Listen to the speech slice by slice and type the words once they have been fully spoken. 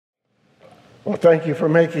Well, thank you for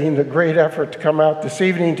making the great effort to come out this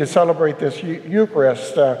evening to celebrate this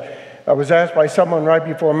Eucharist. I was asked by someone right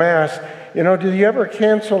before Mass, do you ever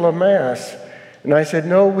cancel a Mass? And I said,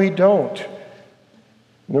 no, we don't.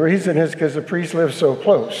 And the reason is because the priest lives so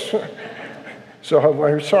close. So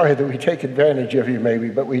I'm sorry that we take advantage of you maybe,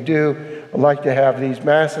 but we do like to have these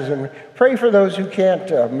Masses and pray for those who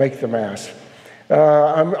can't make the Mass.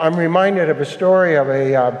 I'm reminded of a story of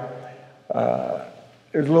a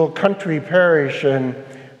little country parish, and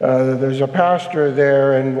there's a pastor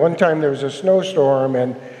there, and one time there was a snowstorm,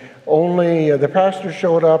 and only the pastor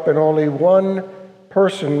showed up, and only one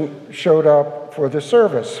person showed up for the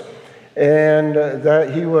service, and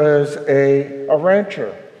that he was a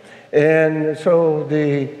rancher. And so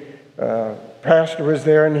the pastor was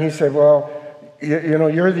there, and he said, well,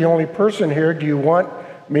 you're the only person here. Do you want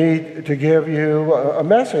me to give you a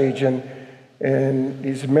message? And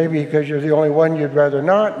he said, maybe because you're the only one, you'd rather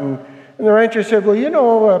not. And the rancher said,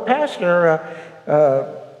 well, Pastor,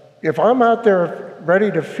 if I'm out there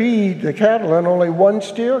ready to feed the cattle and only one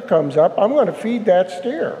steer comes up, I'm going to feed that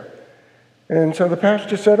steer. And so the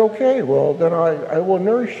pastor said, okay, well, then I will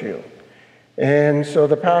nourish you. And so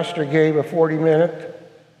the pastor gave a 40-minute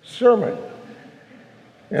sermon.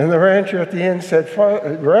 And the rancher at the end said,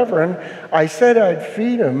 Reverend, I said I'd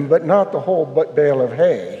feed him, but not the whole bale of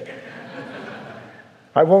hay.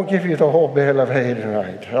 I won't give you the whole bale of hay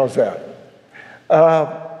tonight. How's that?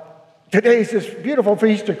 Today is this beautiful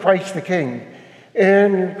feast of Christ the King.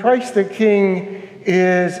 And Christ the King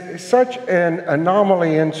is such an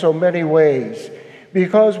anomaly in so many ways,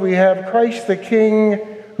 because we have Christ the King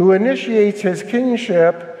who initiates his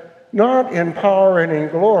kingship not in power and in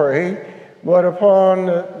glory, but upon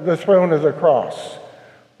the throne of the cross,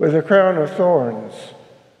 with a crown of thorns,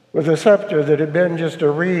 with a scepter that had been just a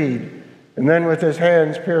reed, and then with his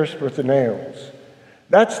hands pierced with the nails.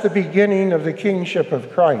 That's the beginning of the kingship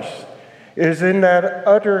of Christ, is in that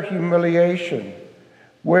utter humiliation,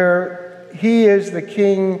 where he is the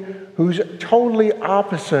king who's totally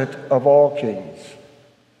opposite of all kings.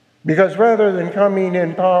 Because rather than coming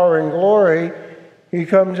in power and glory, he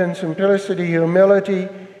comes in simplicity, humility.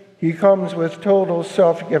 He comes with total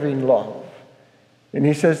self-giving love. And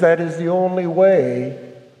he says that is the only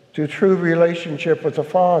way to true relationship with the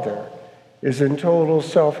Father, is in total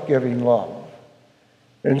self-giving love.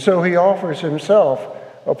 And so he offers himself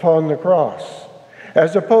upon the cross,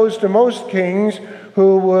 as opposed to most kings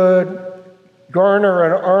who would garner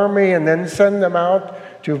an army and then send them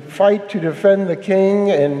out to fight to defend the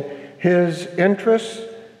king and his interests.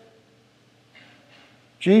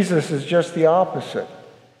 Jesus is just the opposite.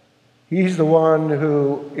 He's the one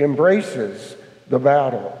who embraces the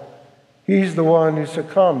battle. He's the one who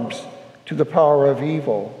succumbs to the power of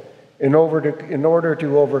evil in order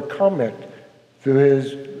to overcome it through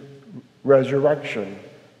his resurrection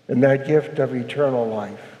and that gift of eternal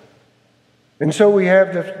life. And so we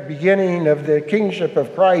have the beginning of the kingship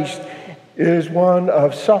of Christ is one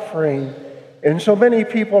of suffering. And so many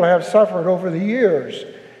people have suffered over the years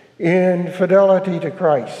in fidelity to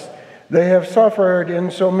Christ. They have suffered in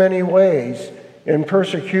so many ways in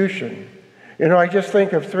persecution. I just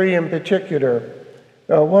think of three in particular.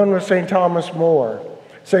 One was St. Thomas More.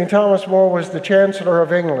 St. Thomas More was the Chancellor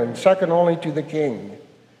of England, second only to the King.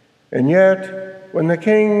 And yet, when the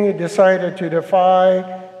King decided to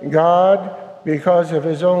defy God because of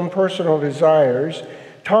his own personal desires,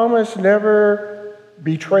 Thomas never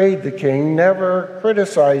betrayed the King, never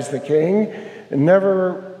criticized the King, and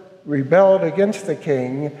never rebelled against the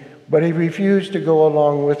King, but he refused to go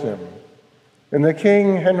along with him. And the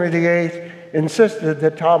King, Henry VIII, insisted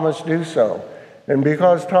that Thomas do so. And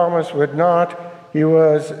because Thomas would not, he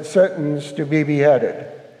was sentenced to be beheaded.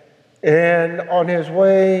 And on his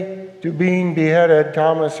way to being beheaded,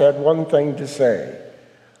 Thomas had one thing to say: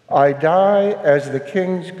 I die as the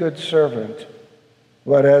King's good servant,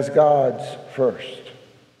 but as God's first.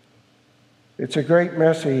 It's a great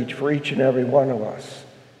message for each and every one of us.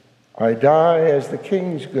 I die as the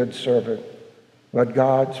King's good servant, but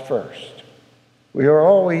God's first. We are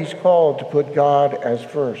always called to put God as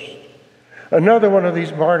first. Another one of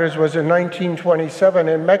these martyrs was in 1927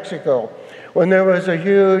 in Mexico, when there was a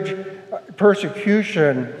huge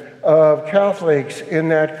persecution of Catholics in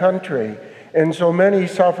that country. And so many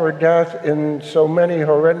suffered death in so many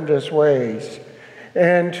horrendous ways.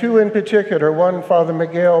 And two in particular, one, Father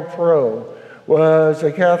Miguel Pro, was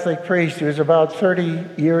a Catholic priest. He was about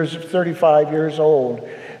 35 years old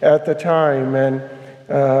at the time. And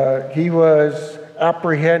he was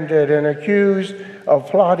apprehended and accused of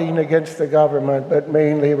plotting against the government, but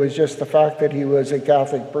mainly it was just the fact that he was a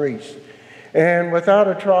Catholic priest. And without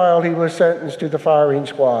a trial, he was sentenced to the firing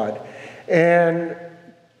squad. And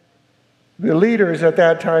the leaders at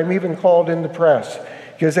that time even called in the press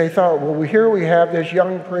because they thought, well, here we have this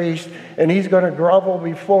young priest, and he's going to grovel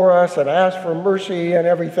before us and ask for mercy and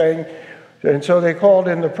everything. And so they called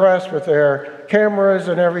in the press with their cameras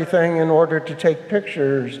and everything in order to take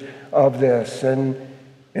pictures of this. And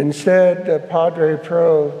instead, Padre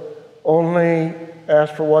Pro only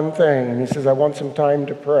asked for one thing. He says, I want some time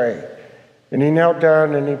to pray. And he knelt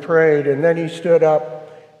down and he prayed, and then he stood up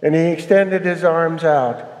and he extended his arms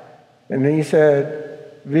out and he said,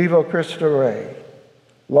 Viva Cristo Rey,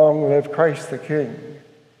 long live Christ the King.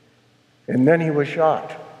 And then he was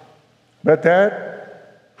shot. But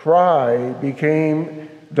that cry became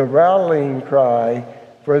the rallying cry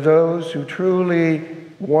for those who truly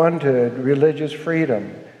wanted religious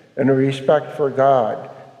freedom and a respect for God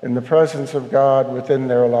and the presence of God within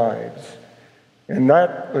their lives. And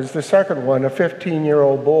that was the second one, a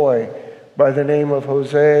 15-year-old boy by the name of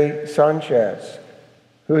Jose Sanchez,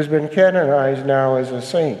 who has been canonized now as a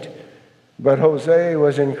saint. But Jose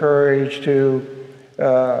was encouraged to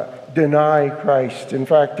deny Christ. In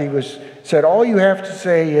fact, he said, all you have to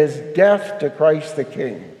say is death to Christ the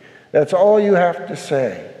King. That's all you have to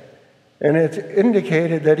say. And it's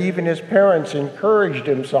indicated that even his parents encouraged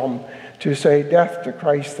him some to say death to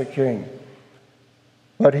Christ the King.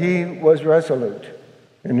 But he was resolute,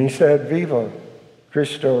 and he said, Viva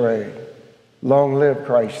Cristo Rey, long live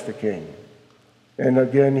Christ the King. And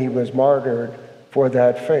again, he was martyred for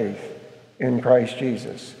that faith in Christ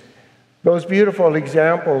Jesus. Those beautiful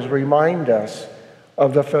examples remind us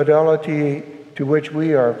of the fidelity to which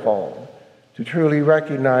we are called, to truly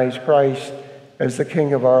recognize Christ as the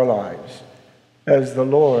King of our lives, as the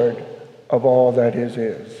Lord of all that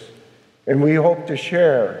is. And we hope to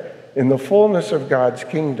share in the fullness of God's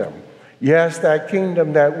kingdom. Yes, that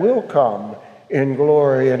kingdom that will come in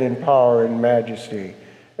glory and in power and majesty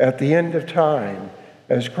at the end of time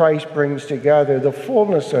as Christ brings together the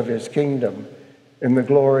fullness of his kingdom in the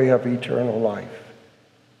glory of eternal life.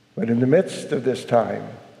 But in the midst of this time,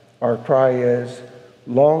 our cry is,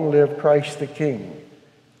 long live Christ the King,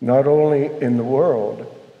 not only in the world,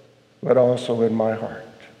 but also in my heart.